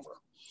turnover.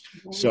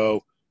 Mm-hmm.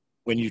 So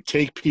when you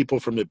take people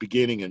from the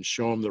beginning and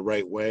show them the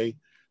right way,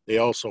 they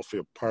also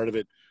feel part of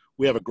it.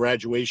 We have a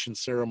graduation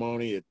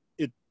ceremony.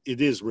 It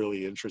is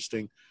really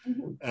interesting.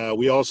 Mm-hmm.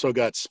 We also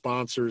got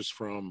sponsors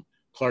from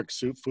Clark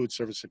Food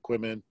Service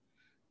Equipment.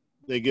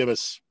 They give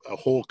us a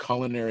whole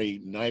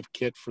culinary knife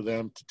kit for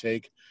them to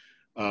take.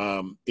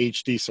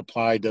 HD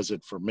Supply does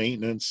it for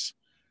maintenance.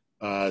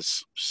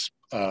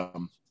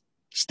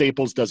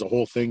 Staples does a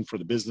whole thing for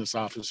the business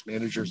office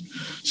managers.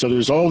 So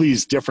there's all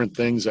these different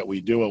things that we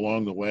do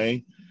along the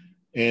way.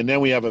 And then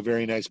we have a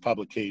very nice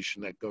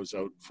publication that goes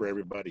out for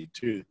everybody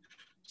too,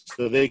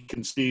 so they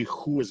can see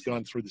who has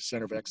gone through the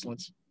Center of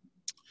Excellence.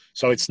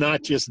 So it's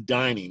not just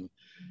dining,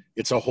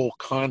 it's a whole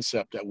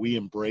concept that we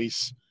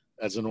embrace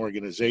as an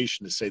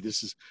organization to say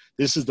this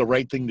is the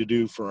right thing to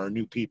do for our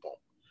new people.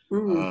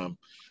 Mm-hmm.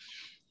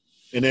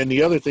 And then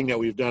the other thing that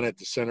we've done at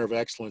the Center of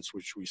Excellence,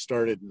 which we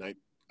started, and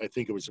I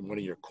think it was in one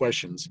of your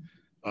questions,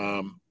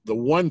 the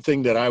one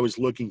thing that I was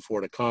looking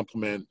for to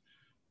complement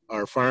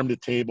our farm to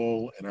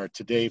table and our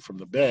Today from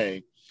the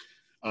Bay,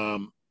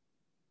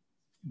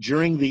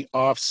 during the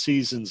off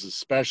seasons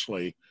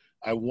especially,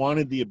 I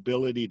wanted the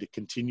ability to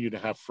continue to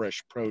have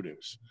fresh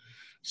produce.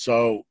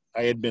 So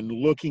I had been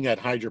looking at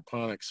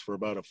hydroponics for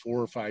about a 4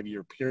 or 5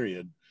 year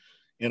period,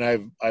 and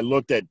I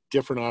looked at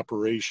different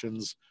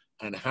operations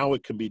on how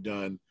it can be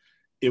done.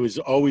 It was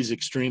always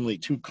extremely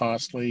too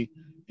costly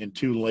and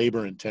too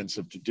labor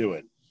intensive to do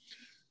it.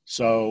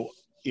 So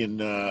in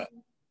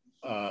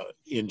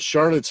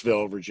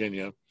Charlottesville,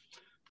 Virginia,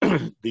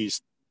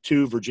 these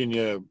two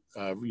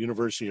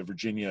University of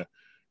Virginia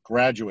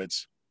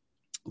graduates,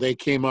 they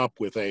came up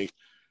with they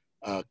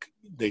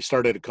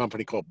started a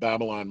company called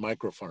Babylon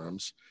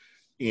Microfarms,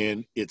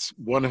 and it's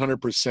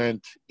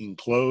 100%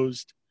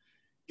 enclosed.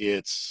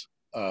 It's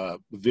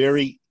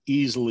very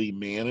easily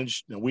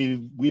managed. Now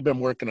we've been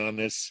working on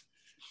this.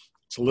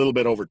 It's a little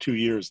bit over 2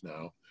 years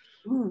now.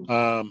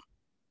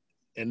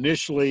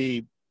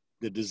 Initially,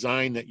 the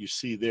design that you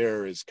see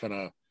there is kind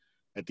of,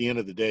 at the end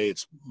of the day,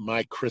 it's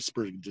my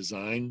CRISPR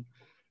design.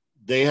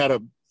 They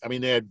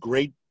had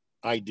great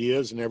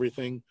ideas and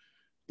everything,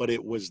 but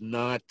it was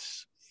not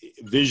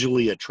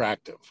visually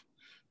attractive,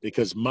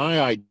 because my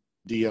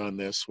idea on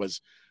this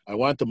was I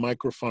want the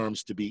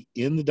microfarms to be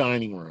in the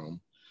dining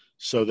room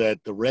so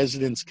that the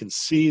residents can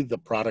see the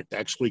product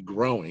actually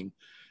growing,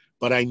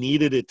 but I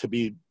needed it to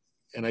be,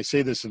 and I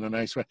say this in a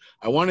nice way,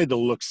 I wanted to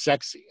look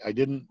sexy. I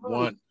didn't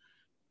want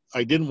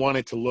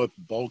it to look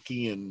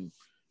bulky and,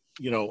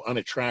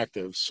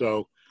 unattractive.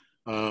 So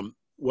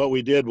what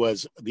we did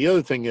was, the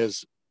other thing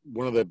is,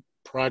 one of the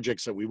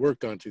projects that we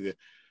worked on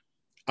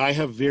I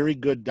have very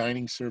good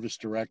dining service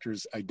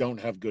directors. I don't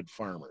have good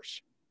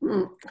farmers.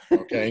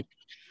 Okay.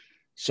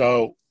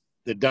 So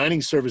the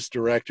dining service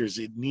directors,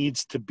 it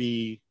needs to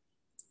be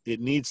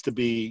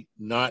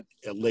not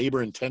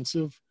labor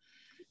intensive.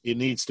 It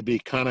needs to be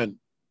kind of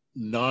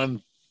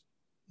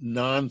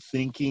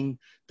non-thinking.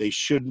 They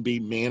shouldn't be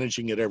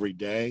managing it every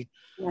day.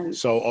 Right.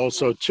 So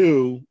also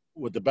too,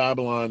 with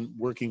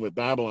working with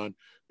Babylon,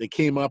 they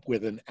came up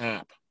with an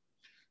app.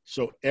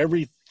 So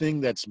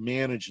everything that's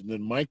managed in the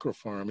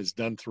microfarm is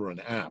done through an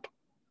app.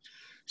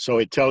 So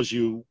it tells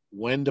you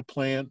when to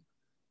plant,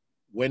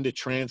 when to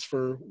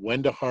transfer,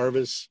 when to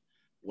harvest,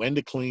 when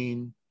to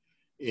clean.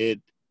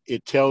 It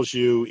tells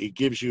you, it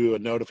gives you a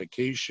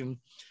notification.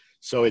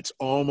 So it's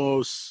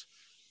almost,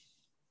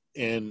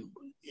 and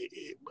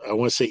I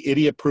want to say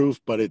idiot proof,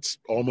 but it's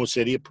almost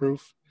idiot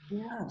proof.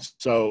 Yeah.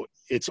 So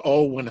it's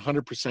all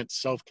 100%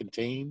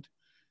 self-contained.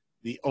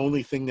 The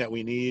only thing that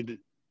we need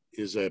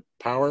is a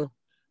power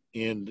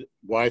and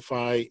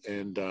Wi-Fi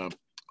and a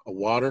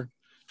water,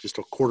 just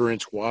a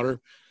 1/4-inch water.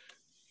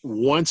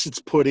 Once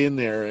it's put in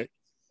there,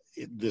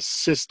 the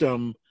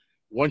system,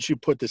 once you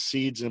put the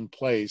seeds in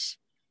place,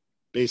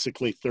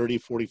 basically 30,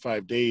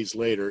 45 days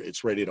later,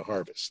 it's ready to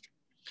harvest.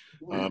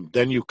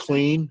 Then you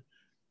clean.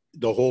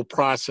 The whole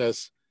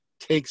process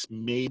takes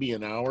maybe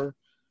an hour.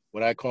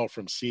 What I call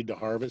from seed to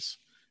harvest,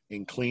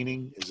 and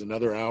cleaning is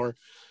another hour.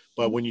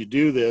 But when you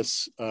do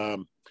this,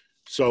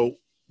 so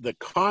the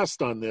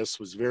cost on this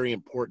was very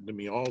important to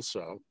me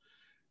also.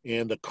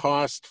 And the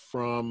cost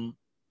from,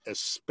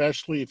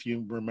 especially if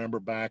you remember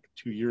back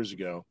 2 years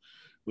ago,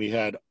 we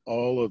had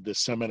all of the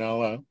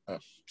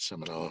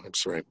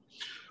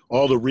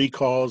all the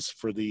recalls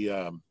for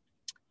the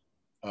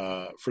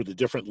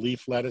different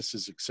leaf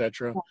lettuces,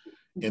 etc.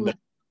 And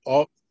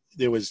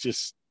there was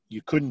just,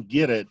 you couldn't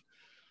get it.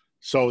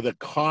 So the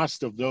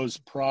cost of those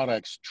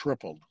products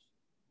tripled.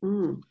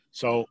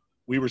 So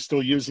we were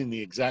still using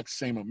the exact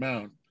same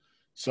amount.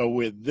 So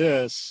with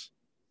this,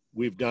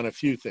 we've done a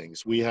few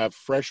things. We have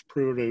fresh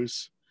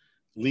produce,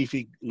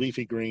 leafy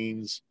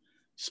greens,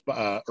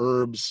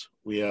 herbs.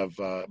 We have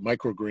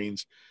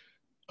microgreens.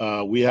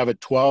 We have it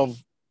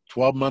 12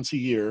 months a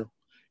year.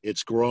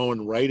 It's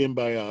growing right in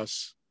by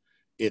us.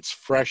 It's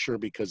fresher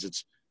because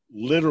it's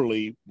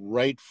literally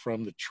right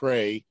from the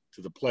tray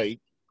to the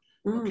plate.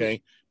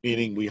 Okay,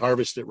 meaning we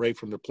harvest it right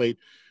from the plate.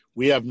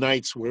 We have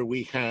nights where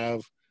we're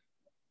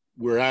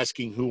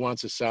asking who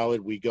wants a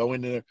salad. We go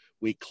in there,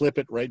 we clip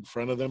it right in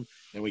front of them,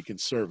 and we can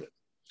serve it.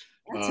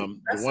 The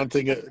one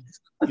thing,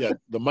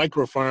 the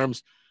micro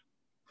farms,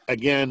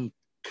 again,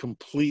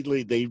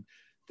 completely, they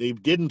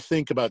didn't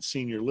think about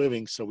senior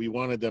living, so we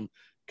wanted them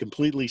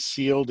completely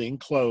sealed,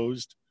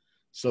 enclosed,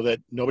 so that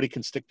nobody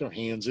can stick their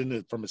hands in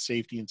it from a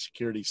safety and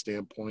security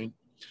standpoint.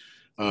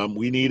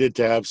 We needed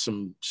to have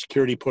some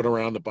security put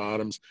around the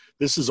bottoms.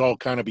 This is all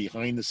kind of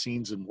behind the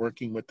scenes and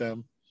working with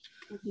them.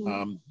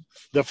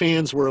 The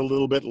fans were a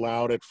little bit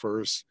loud at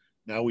first.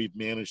 Now we've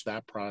managed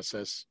that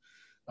process.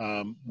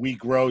 We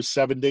grow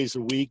 7 days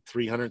a week,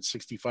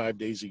 365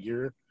 days a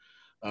year.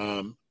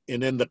 And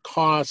then the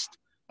cost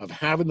of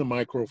having the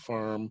micro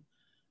farm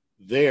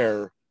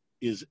there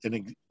is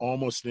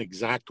almost an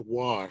exact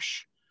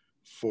wash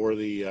for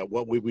the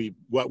what we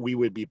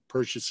would be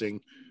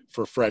purchasing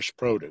for fresh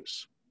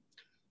produce.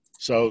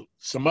 So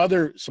some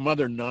other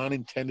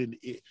non-intended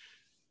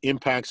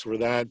impacts were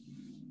that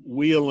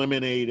we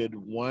eliminated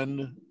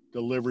 1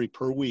 delivery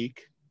per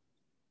week,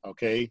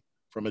 okay,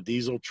 from a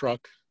diesel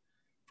truck,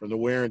 from the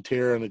wear and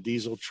tear on a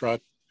diesel truck,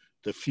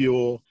 the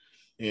fuel,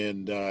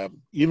 and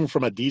even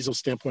from a diesel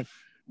standpoint,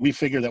 we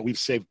figure that we've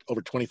saved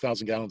over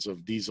 20,000 gallons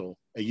of diesel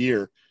a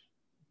year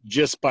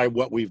just by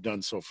what we've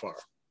done so far.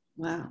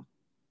 Wow.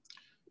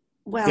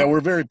 Well, yeah,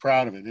 we're very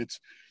proud of it. It's,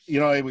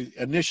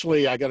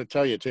 initially, I got to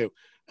tell you too,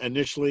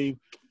 initially,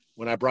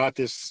 when I brought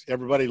this,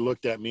 everybody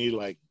looked at me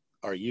like,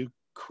 are you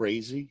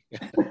crazy?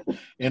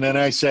 And then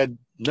I said,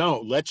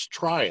 no, let's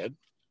try it.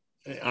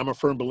 I'm a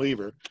firm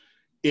believer.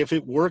 If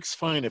it works,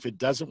 fine. If it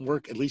doesn't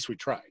work, at least we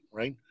tried,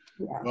 right?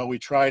 Yeah. Well, we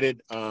tried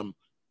it.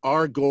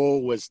 Our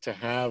goal was to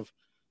have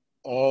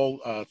all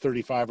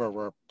 35 of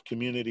our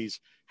communities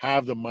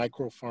have the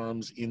micro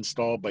farms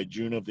installed by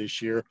June of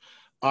this year.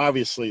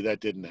 Obviously, that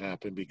didn't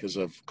happen because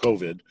of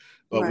COVID,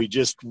 but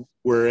Right.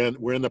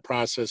 we're in the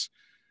process.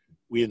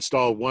 We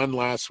installed 1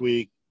 last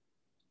week,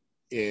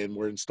 and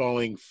we're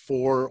installing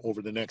 4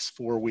 over the next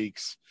 4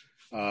 weeks.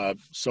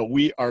 So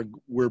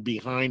we're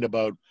behind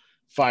about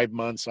 5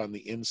 months on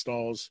the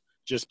installs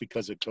just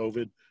because of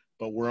COVID,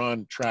 but we're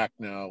on track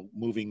now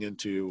moving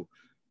into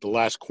the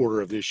last quarter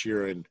of this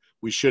year, and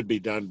we should be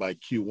done by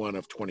Q1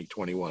 of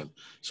 2021.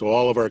 So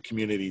all of our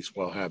communities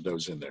will have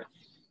those in there.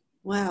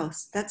 Wow,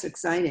 that's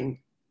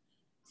exciting.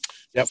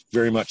 Yep,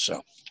 very much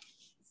so.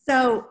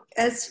 So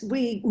as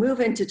we move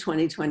into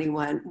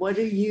 2021, what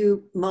are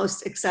you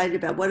most excited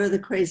about? What are the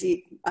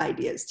crazy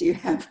ideas? Do you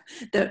have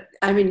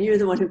you're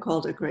the one who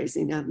called it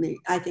crazy, not me.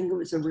 I think it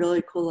was a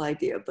really cool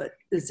idea, but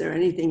is there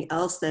anything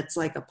else that's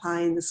like a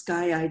pie in the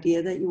sky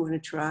idea that you want to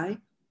try?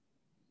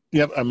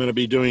 Yep, I'm going to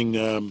be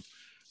doing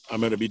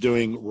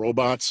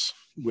robots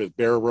with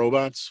Bear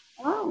Robots.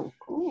 Oh,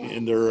 cool.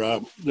 And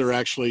they're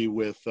actually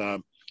with,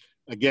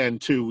 again,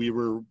 too, we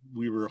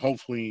were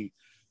hopefully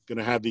going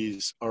to have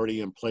these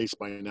already in place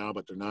by now,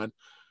 but they're not.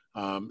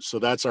 So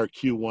that's our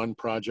Q1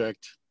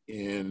 project,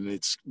 and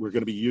we're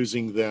going to be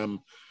using them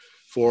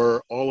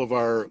for all of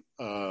our,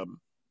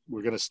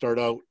 we're going to start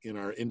out in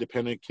our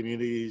independent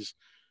communities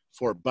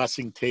for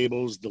busing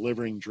tables,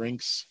 delivering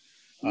drinks.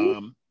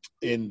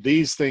 And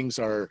these things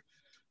are,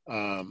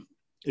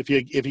 if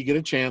you get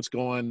a chance,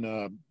 go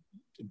on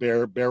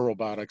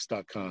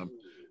bearrobotics.com.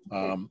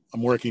 I'm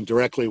working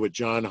directly with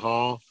John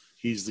Hall.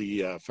 He's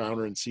the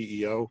founder and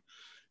CEO,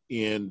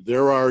 and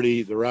they're out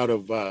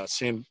of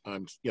San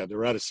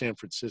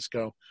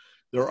Francisco.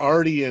 They're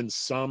already in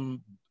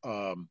some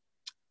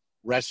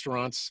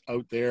restaurants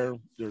out there.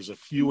 There's a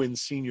few in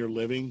senior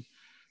living.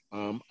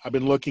 I've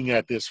been looking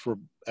at this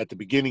at the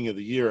beginning of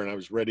the year, and I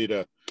was ready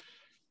to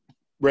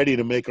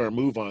make our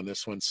move on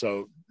this one.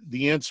 So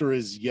the answer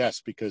is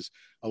yes, because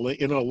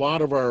in a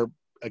lot of our,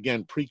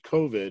 again,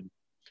 pre-COVID,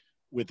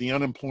 with the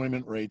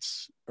unemployment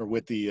rates, or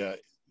with the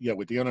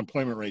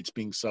unemployment rates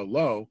being so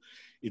low,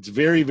 it's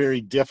very,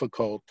 very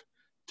difficult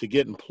to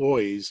get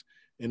employees,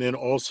 and then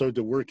also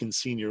to work in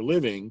senior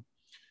living.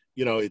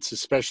 It's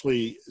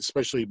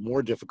especially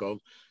more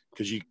difficult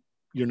because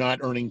you're not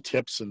earning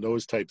tips and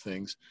those type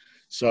things.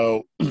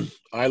 So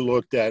I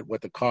looked at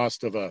what the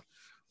cost of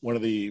one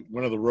of the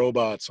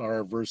robots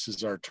are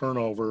versus our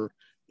turnover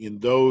in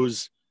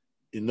those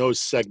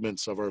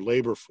segments of our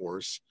labor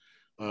force.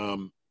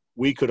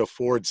 We could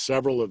afford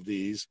several of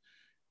these.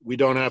 We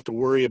don't have to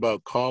worry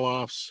about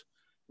call-offs.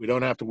 We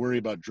don't have to worry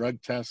about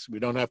drug tests. We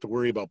don't have to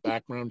worry about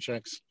background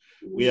checks.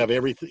 We have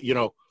everything.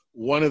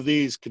 One of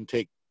these can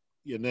take,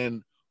 and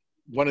then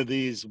one of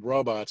these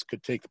robots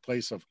could take the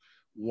place of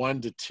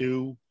 1 to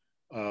 2.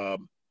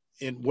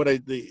 And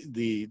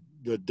the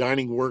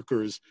dining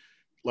workers,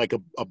 like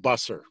a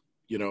busser,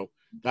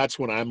 that's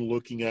what I'm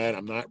looking at.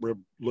 I'm not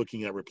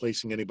looking at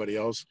replacing anybody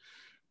else,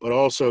 but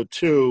also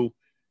too,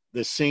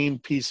 the same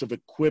piece of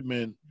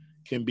equipment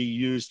can be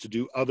used to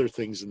do other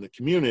things in the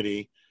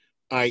community,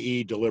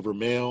 i.e. deliver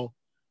mail,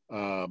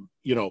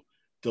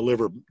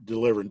 deliver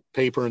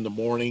paper in the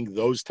morning,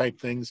 those type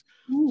things.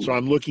 Ooh. So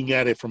I'm looking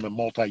at it from a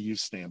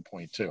multi-use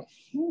standpoint too.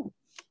 Ooh.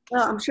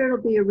 Well, I'm sure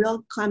it'll be a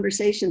real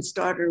conversation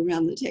starter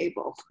around the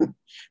table.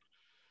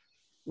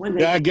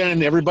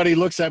 Again, everybody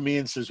looks at me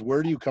and says,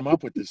 where do you come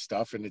up with this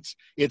stuff? And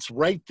it's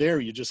right there.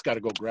 You just got to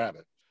go grab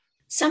it.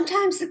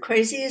 Sometimes the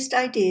craziest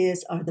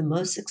ideas are the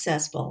most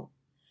successful.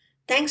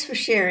 Thanks for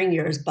sharing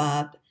yours,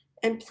 Bob.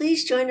 And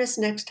please join us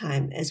next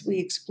time as we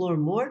explore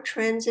more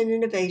trends and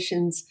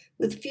innovations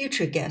with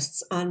future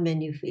guests on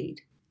Menu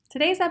Feed.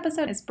 Today's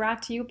episode is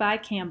brought to you by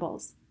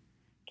Campbell's.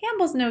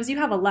 Campbell's knows you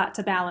have a lot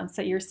to balance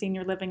at your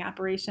senior living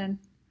operation.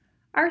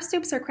 Our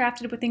soups are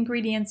crafted with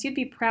ingredients you'd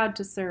be proud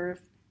to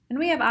serve, and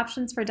we have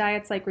options for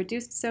diets like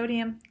reduced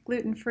sodium,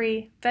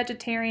 gluten-free,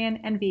 vegetarian,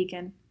 and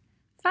vegan.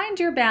 Find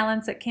your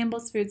balance at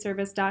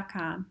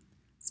campbellsfoodservice.com.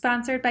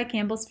 Sponsored by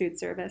Campbell's Food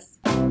Service.